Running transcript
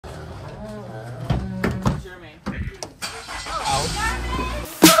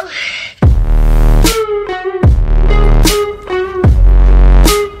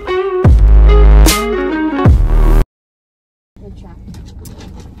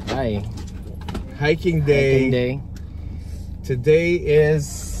Hi. Hiking day. Hiking day. Today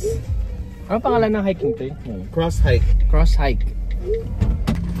is... Ano pangalan ng hiking day? Cross Hike. Cross Hike.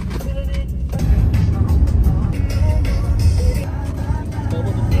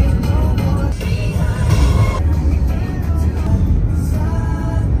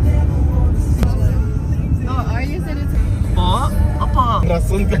 Oh, Aria said it's... Po? Opo.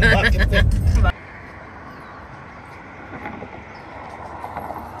 Rason kung bakit.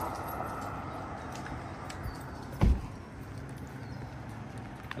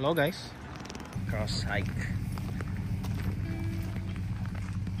 Hello guys. Cross Hike.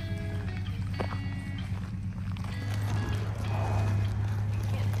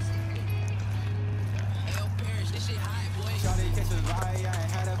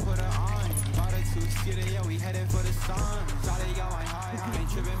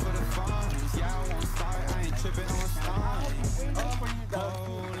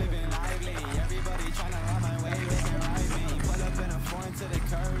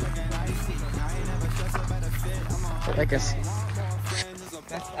 I guess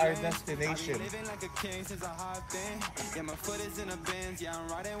That's our destination. Yeah, my foot is in a Benz. Yeah, I'm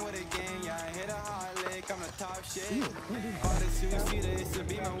riding with a gang. Yeah, I hit a hot lick. I'm the top shit. All the two-seater, it's a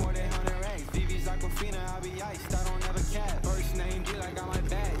beamer, more than 100 racks. VV's Aquafina, I be iced. I don't have a cat. First name G, like on my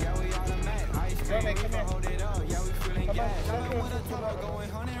back. Yeah, we all the mat. Ice cream, river, hold it up. Yeah, we feeling gas. Coming with a turbo,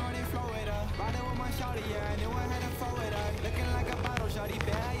 going 100, running, flow it up. Riding with my shawty, yeah, I knew I had to flow it up. Looking like a bottle, shawty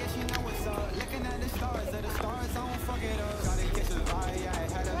bad, yeah, she know what's up. Looking at the stars, I don't fuck it up. Shawty catch the vibe, yeah, I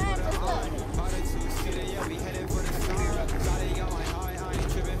had to put her on. Bought a two-seater, yeah, we headed for the sun. Shawty got my heart, I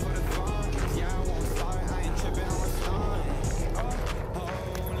ain't tripping for the fun. Yeah, I won't start, I ain't tripping, I'm a stun. Oh,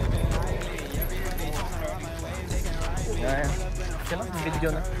 living lightly, everybody tryna ride my wave, they can ride me. Kailan video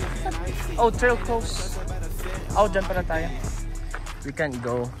na? Oh, trail close. Oh, dyan pala tayo. We can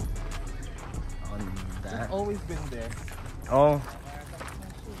go on that. Always been there. Oh.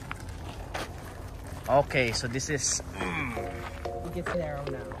 Okay, so this is... It gets narrow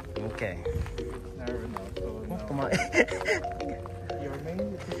now. Okay. Narrow now. So now. Come on. Your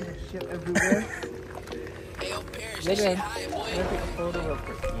name is taking shit everywhere. Wait, I'm gonna take a photo real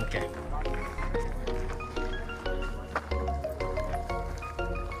quick. Okay.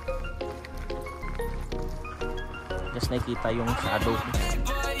 Just nakita yung shadow.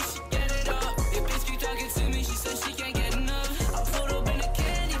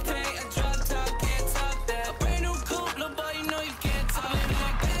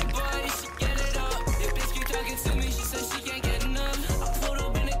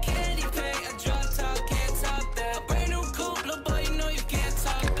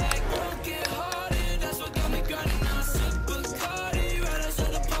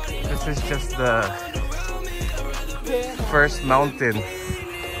 This is just the first mountain.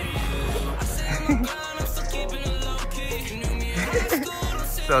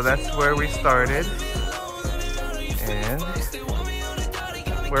 So that's where we started. And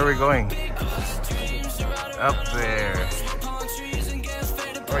where are we going? Up there.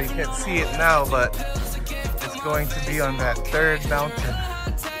 Or you can't see it now, but it's going to be on that third mountain.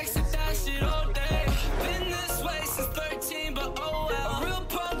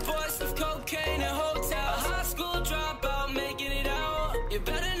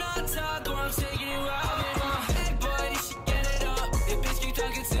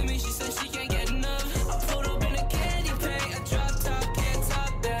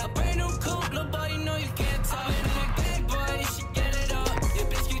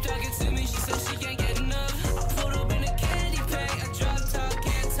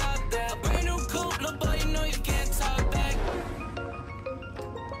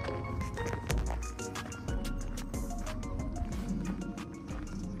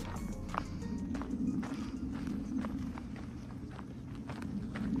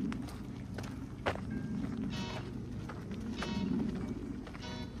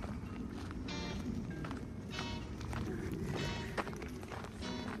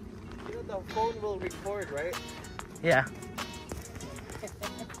 The phone will record, right? Yeah.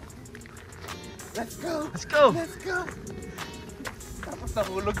 Let's go! Let's go! Let's go! Tapos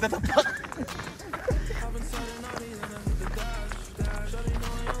nahulog na tapak.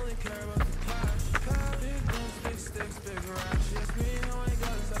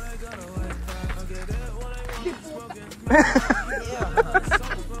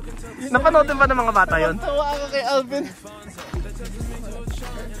 Napanood din ba ng mga bata yun? Tawa ako kay Alvin.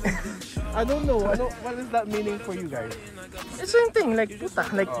 I don't know. What is that meaning for you guys? It's same thing, like puta,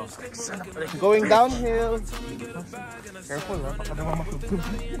 like Going downhill. Careful, ha? Baka naman matutub.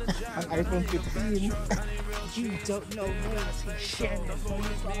 Ang iPhone 15. You don't know me. Shit. So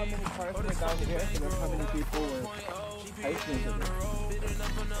you saw how many cars were down here and then how many people were hiking today.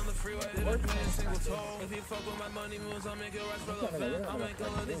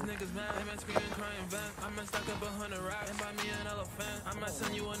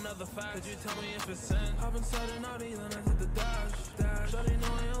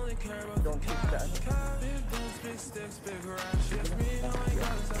 Don't kick that.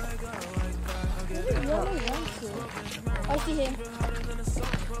 I see him.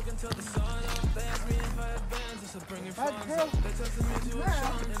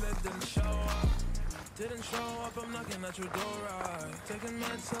 Didn't show up, I'm knocking at your door, right? Taking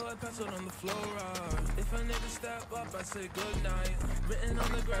meds till I pass out on the floor, right? If I need to step up, I say goodnight. Written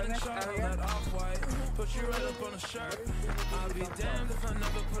on the ground and shot on that off-white. Put you right up on a shirt. I'll be damned if I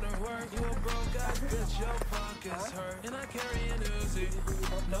never put in work. You a broke ass bitch, your pockets hurt. And I carry an Uzi.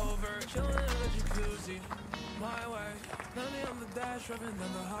 No vert, chillin' in a jacuzzi. My way, none on the dash, driving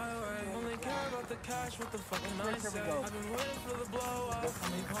down the highway. Only care about the cash, what the fuck can I say? I've been waiting for the blow up, call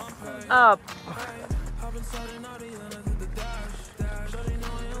me Pompeii. up. I've been starting out, then I did the dash. Shawty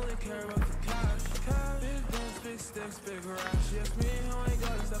know I only care about the cash. Big guns, big sticks, big rash. She asked me how I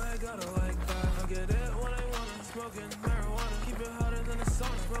got it, said I got it like that. I get it when I want it, smoking marijuana. Keep it hotter than the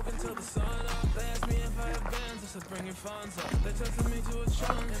sauna, smoking till the sun up. They asked me if I had bands, I said bring your funds up. They texted me to a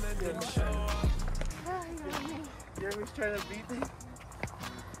chunk and they didn't show up. Jeremy's trying to beat me.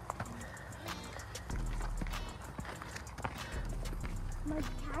 My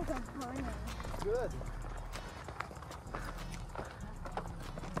tags are burning. Good.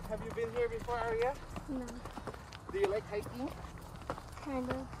 Have you been here before, Aria? No, Do you like hiking? kind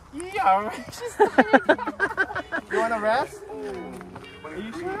of. Yeah. You want to rest? Are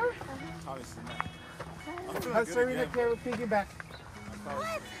you sure? Have Czarina carry piggyback.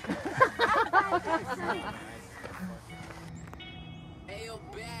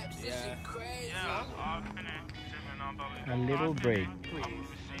 A little break.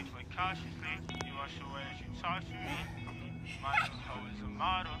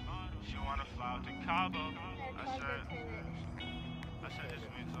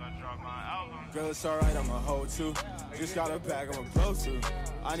 Girl, it's alright, I'm a hoe too. Just got a bag, I'm a blow through.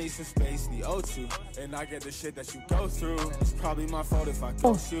 I need some space, need O2. And I get the shit that you go through. It's probably my fault if I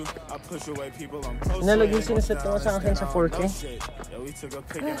ghost you. I push away people I'm close to. Nalagay sinaset mo sa akin sa 4K. Yeah, we took a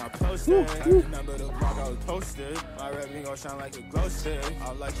pic and I posted. I remember the blog I was posted. My red ring gon' shine like a glow stick.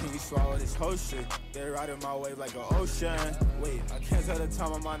 I like, can you swallow this whole shit? They riding my wave like an ocean. Wait, I can't tell the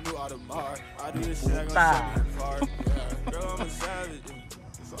time on my new Audemars. I do this shit, I gon' set me apart. Yeah, girl, I'm a savage.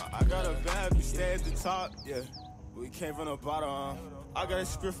 So I got a bad, we stay at the top, yeah. We came from the bottom. I got a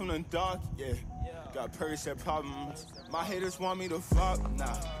script from the dark, yeah. Got Persevered problems. My haters want me to flop,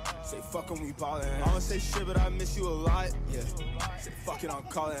 nah. Say fuck 'em, we ballin'. I don't say shit, but I miss you a lot, yeah. Say fuck it, I'm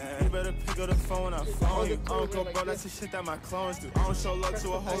calling. You better pick up the phone when I phone you. I don't go, bro, that's the shit that my clones do. I don't show love to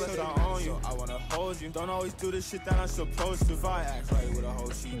a hoe unless I own you. I wanna hold you. Don't always do the shit that I'm supposed to. If I act right with a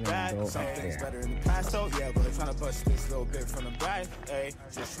hoe, she bad. Some things better in the past, though, yeah. But tryna bust this little bit from the back, ayy.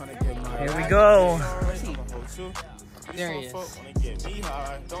 Just tryna get my. Here we go. There he is.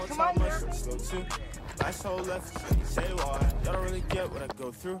 Don't talk much, I'm slow too. Last whole left, say why. Y'all don't really get what I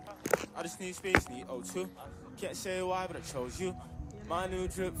go through. I just need space, need O2. Can't say why, but I chose you. My new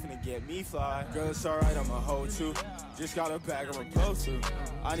drip finna get me fly. Girl, it's alright, I'm a hoe too. Just got a bag, I'm a blow through.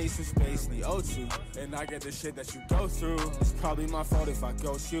 I need some space, need O2. And I get the shit that you go through. It's probably my fault if I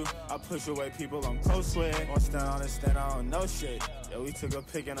ghost you. I push away people I'm close with. Won't stand on and stand, I don't know shit. Yeah, we took a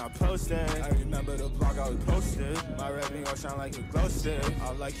pic and I posted. I remember the blog I was posted. My red ring gon' shine like a glow stick.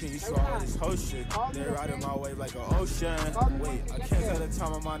 I like, can you swallow this whole shit? They riding my wave like an ocean. Wait, I can't tell the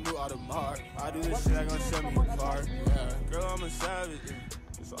time on my new Audemars. I do this shit, I gon' set me apart. Yeah, girl, I'm a savage.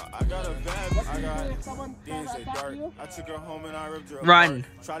 So I got a bad, I got things that dark. I took her home and I ripped her apart. Run.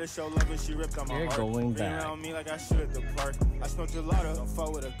 Try to show love and she ripped on my You're heart. going Ring back. around me like I shoot at the park. I smoked a lot of, don't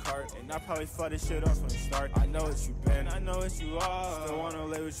fuck with a cart. And I probably fuck this shit up from the start. I know what you been, I know what you are. Still wanna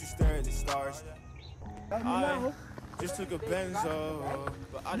lay with you, stare at the stars. I just took a Benzo,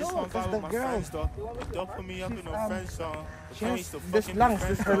 but I just want to vibe with my friends though. Don't put me up in no friend zone. She has this lungs.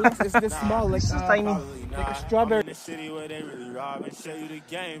 Her lungs is this small, like tiny, like a strawberry. In the city where they really rob and show you the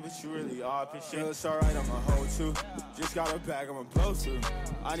game, but you really are and shit. It's alright, I'm a hoe too. Just got a bag, I'm a blow through.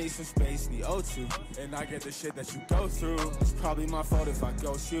 I need some space, need O2, and I get the shit that you go through. It's probably my fault if I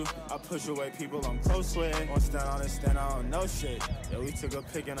ghost you. I push away people I'm close with. Won't stand on and stand out on no shit. Yeah, we took a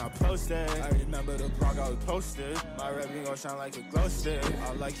pic and I posted. I remember the blog I was posted. My red ring gon' shine like a glow stick.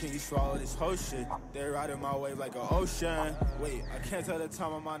 I like, can you swallow this whole shit? They riding my wave like an ocean. Wait, I can't tell the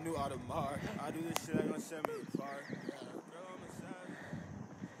time on my new Audemars. I do this shit, I gonna set me apart.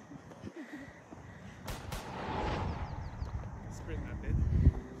 Sprint that bit.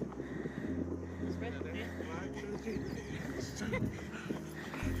 Sprint that bit.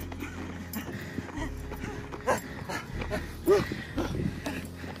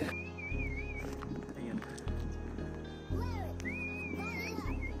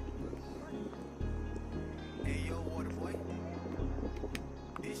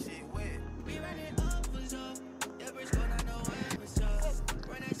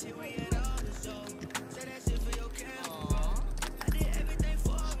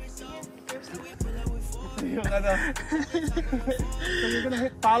 So you're gonna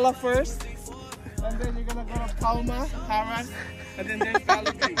hit Pala first, and then you're gonna go to Palma, Haran, and then there's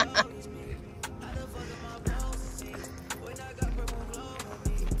Galilee.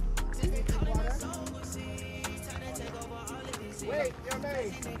 Wait, you're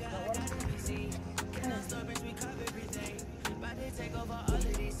made.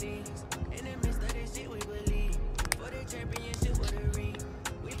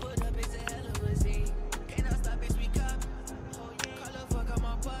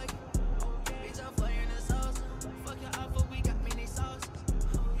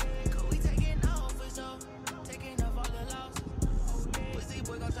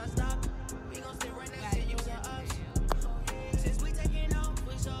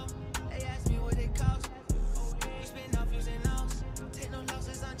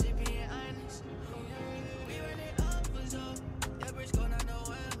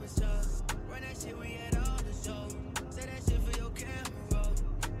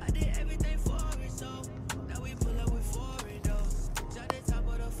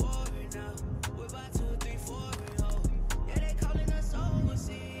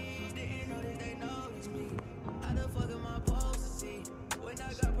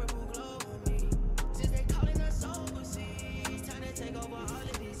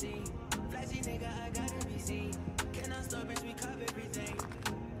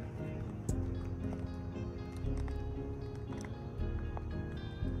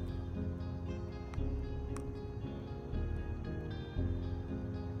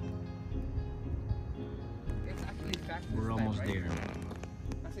 We're almost there.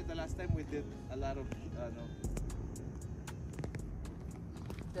 Kasi the last time we did a lot of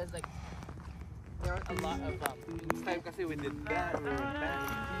There's like there are a lot of this time kasi we did that, we went back.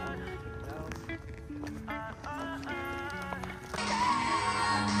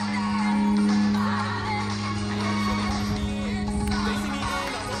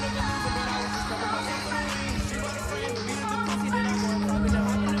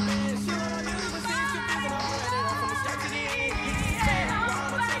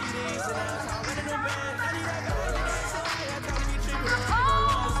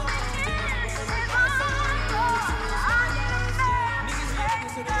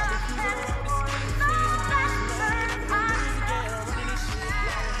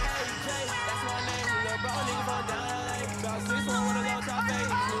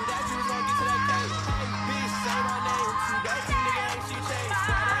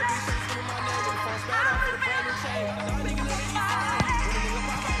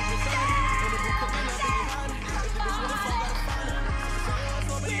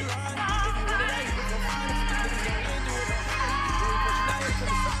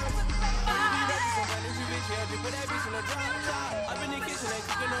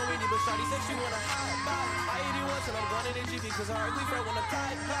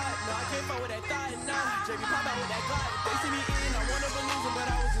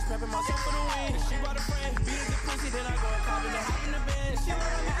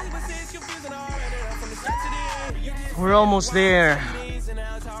 We're almost there.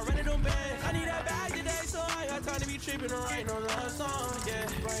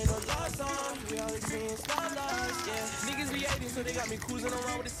 Niggas be hating, so they got me cruising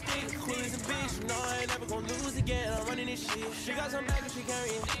around with a stick. Cool as a bitch, you know I ain't never gonna lose again. I'm running this shit. She got some baggage she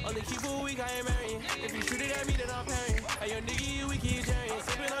carrying. Only keep for a week, I ain't marrying. If you shoot it at me, then I'm parrying. Hey, yo, nigga, you we keep jarring.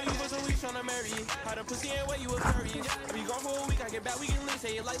 Sipping on you for some weeks, tryna marry you.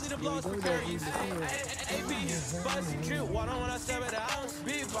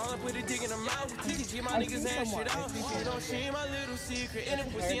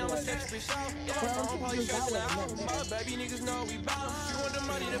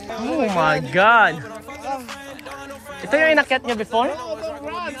 Oh my God! Ito yung inakyat niya before? No, don't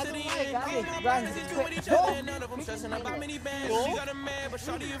run. I don't like. Run!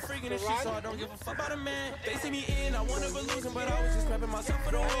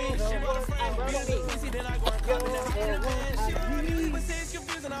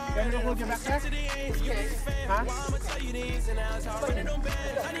 Can you hold your back there? Huh?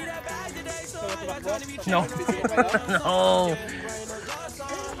 No! No!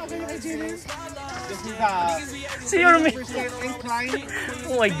 This is See your me! incline.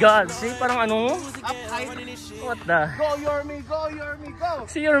 Oh my God! See? Parang ano? Up high. What the? Go, your me, go, your me, go.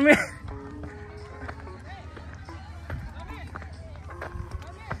 See your me!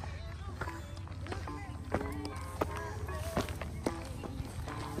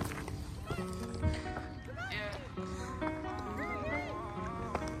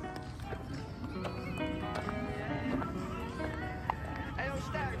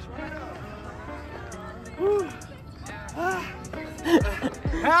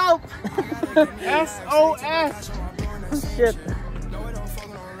 Help! SOS! Shit!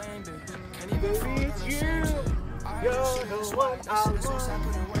 Baby, it's you. You're the one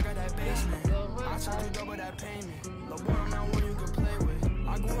I want.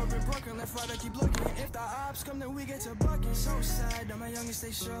 I grew up in Brooklyn, left right, I keep looking. If the ops come, then we get to bucking. So sad that my youngest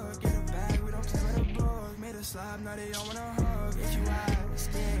stay shook. Get a bag, we don't play with a book. Made a slab, now they all wanna hug. If you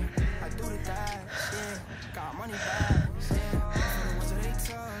ask, yeah, I do the that, yeah. Got money back, yeah. For the ones that they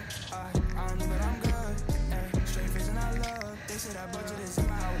took, I know that I'm good, yeah. Straight face and I love. They say that budget is in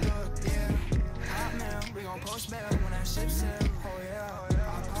my outlook, yeah. Hot mail, we gon' post bail when that ship sail. Oh yeah,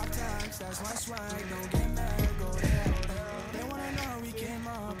 I pop tags, that's my swag. Don't get mad, go there. They wanna know we came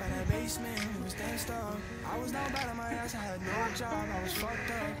up at that basement, we was staying stuck. I was down bad on my ass, I had no job, I was fucked up,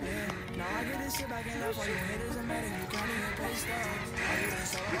 yeah. Now I get to sit back and laugh while you haters and mad and you can't even pay stuff. I do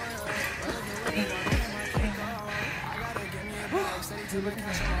this all up, I gotta get me a bag, steady to the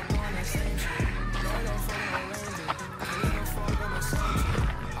cash, I'm on that same shit. No, I don't fuck no lane, I don't fuck on the same shit.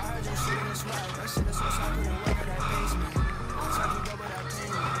 I heard your shit in the swag, that shit is so sad, I couldn't work at that basement. I tried to double that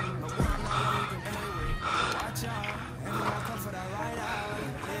payment, no one I know you can pay with. Watch out, everyone come for that ride out,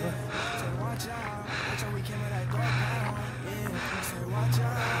 yeah. Say watch out, we came with that dog pound, yeah. Say watch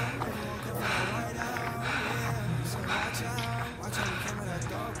out, everyone come for that ride out, yeah. Say watch out, we came with that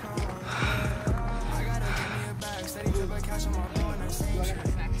dog pound, yeah. I gotta get me a bag, steady dripping cash on my bro and that same shit.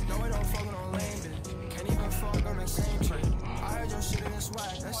 No, I don't fuck on lame, bitch. Can't even fuck on the same train. I heard your shit in the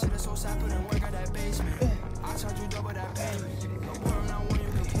swag, that shit is so sad, put in work at that basement. I charge you double that payment, no more I'm not one you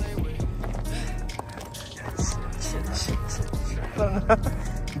can play with.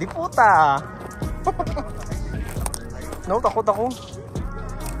 Di puta! No, takot ako.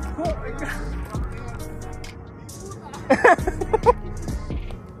 Oh my God.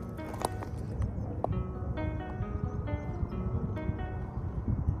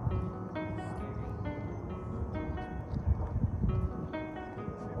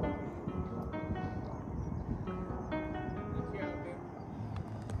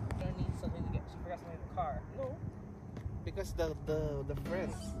 No, because the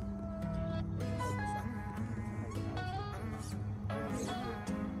friends.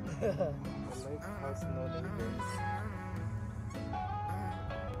 The lighthouse no longer.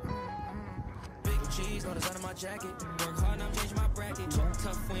 Big cheese, no design on my jacket. Work hard, I'm changing my bracket.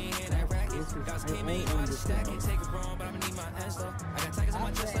 Tough, we ain't hear that racket. Guys came in, you know how to stack it. Take it wrong, but I'ma need my hands though. I got tigers on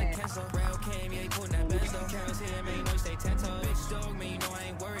my chest like Kenzo. Rail came, yeah, he putting that bench though. Carrots here, man, you know you stay 10 toes. Big dog, man, you know I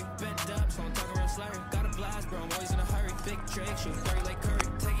ain't worried. Bent up, so I'm talking real slurry. Got a blast, bro, I'm always in a hurry. Big trick, shoot, dirty like Curry.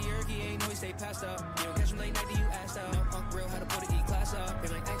 Take a yerky, ain't know you stay passed up. You don't catch him late night, do you ass out? No, Unc real, how to put an E-class up. They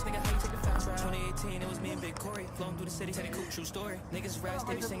like, X, nigga, how you take the fast route? 2018, it was me and Big Corey. Flown through the city, said it cool, true story. Niggas rats,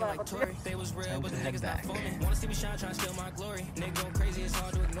 they be singing like Tory. They was real, but the niggas not for me. Wanna see me shine, trying to steal my glory. Nigga going crazy, it's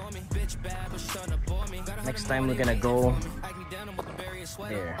hard to ignore me. Bitch bad, but she starting to bore me. Next time we're gonna go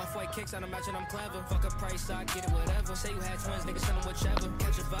there. Off-white kicks, I'm matching, I'm clever. Fuck a price, I get it, whatever. Say you had twins, nigga, send them whichever.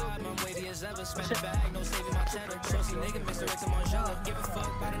 Catch a vibe, I'm wavy as ever. Spend the bag, no saving my cheddar. Saucy nigga, mix the Rex and Margiela. Give a fuck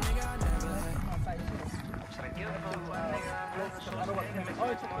about a nigga I never had.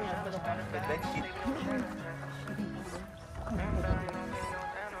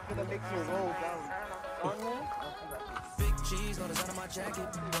 Gonna make you roll down. Big cheese, no design on my jacket.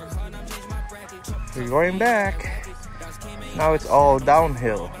 Work hard, I'm changing my bracket. We're going back. Now it's all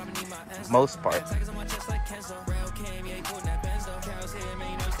downhill. most part.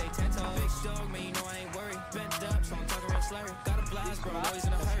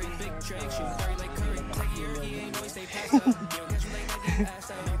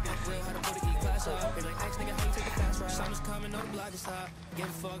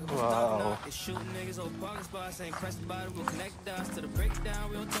 Wow.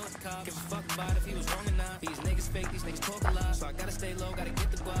 So I gotta stay low, gotta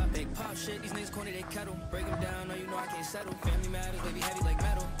get the guap. Big pop shit, these niggas corny, they kettle. Break them down, no, you know I can't settle. Family matters, baby, heavy like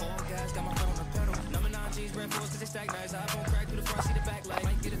metal. All gas, got my foot on the pedal. Number 9 G's, red force, cause they stack nice. I won't crack through the front, see the back light.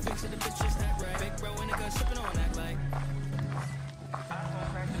 Might get a fix of the bitch, just act right. Big bro in the gun, sipping on that like.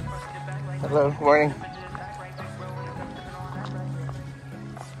 Hello, morning.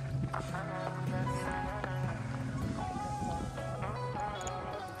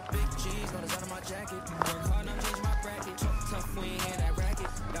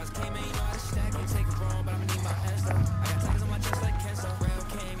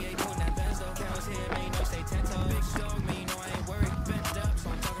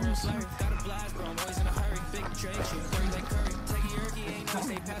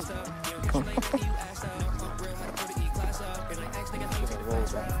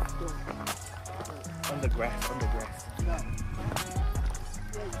 On the grass, on the grass.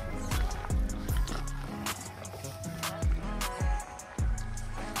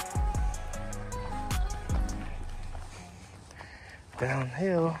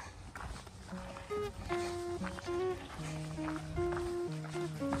 Downhill.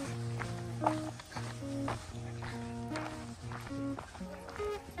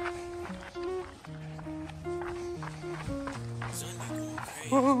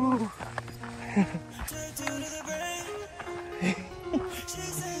 Woo.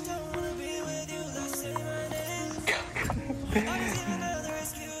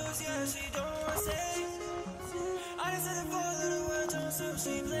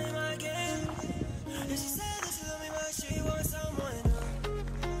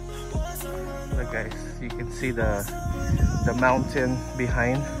 Look guys, you can see the mountain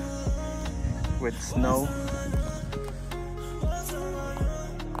behind with snow.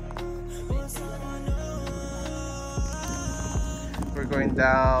 We're going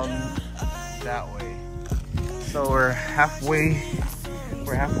down that way. So we're halfway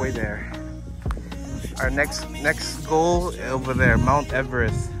there. Our next goal over there, Mount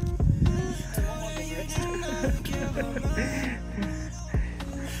Everest.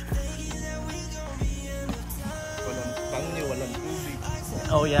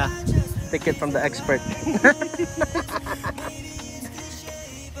 Oh yeah, take it from the expert.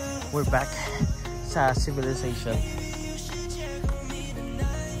 We're back sa civilization.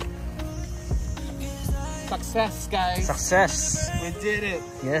 Success, guys. Success. We did it.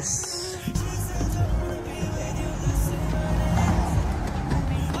 Yes.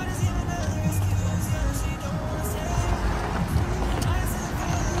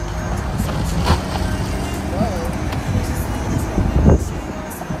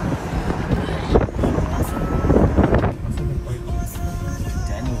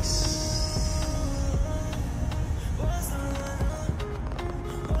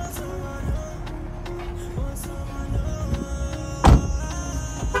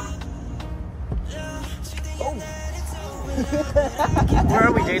 Where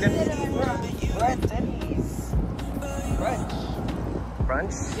are we, Jaiden? We're at Denny's. Brunch.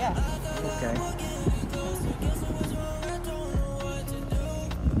 Brunch? Yeah. Okay.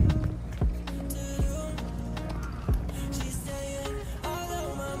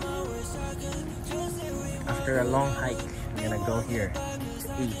 After a long hike, we're gonna go here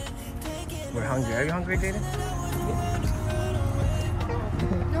to eat. We're hungry. Are you hungry, Jaiden?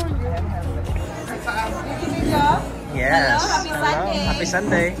 Yes. Hello, happy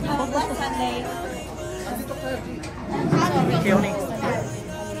Sunday. Happy Sunday. Have a blessed Sunday. Kioni.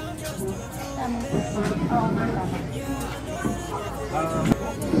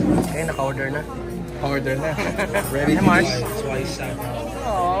 Okay, naka-order na. Order na. Ready to Mars. Twice.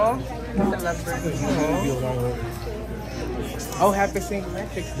 Aww. Oh, happy St.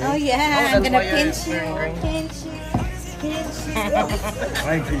 Patrick's Day. Oh yeah, I'm that's gonna why you're pinch you, wearing green. pinch you, pinch you.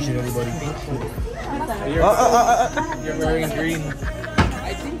 I appreciate everybody. You're wearing green.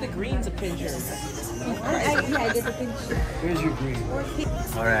 I think the green's a pincher. Yeah, I did the pinch. Where's your green?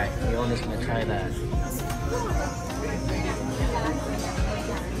 Alright, Kioni's gonna try that.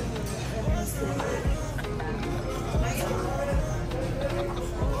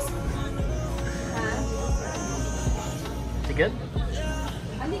 Is it good?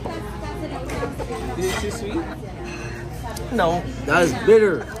 Is it too sweet? No. That is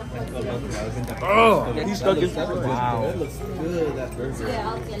bitter. Oh! He's stuck in. Wow. That looks good, that burger. Yeah,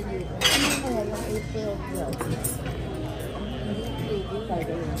 I'll tell you.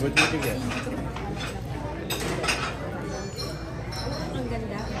 What did you get? Ang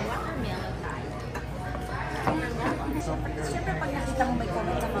ganda. Watermelon tayo. Siyempre, pag nakita mo may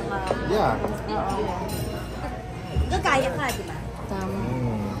kagat sa mga... Yeah. Gagaya ka, di ba? Tama.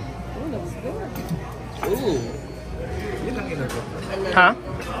 Oh, looks good. Ooh. Huh?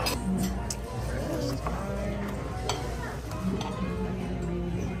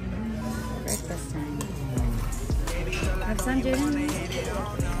 Breakfast time. Have some, Jaiden?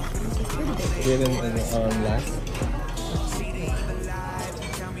 Jaiden last.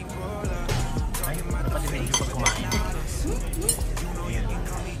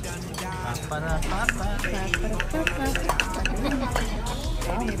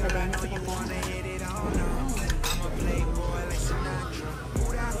 Wow, may padami sa kanta.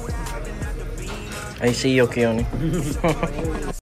 I see you, Keone.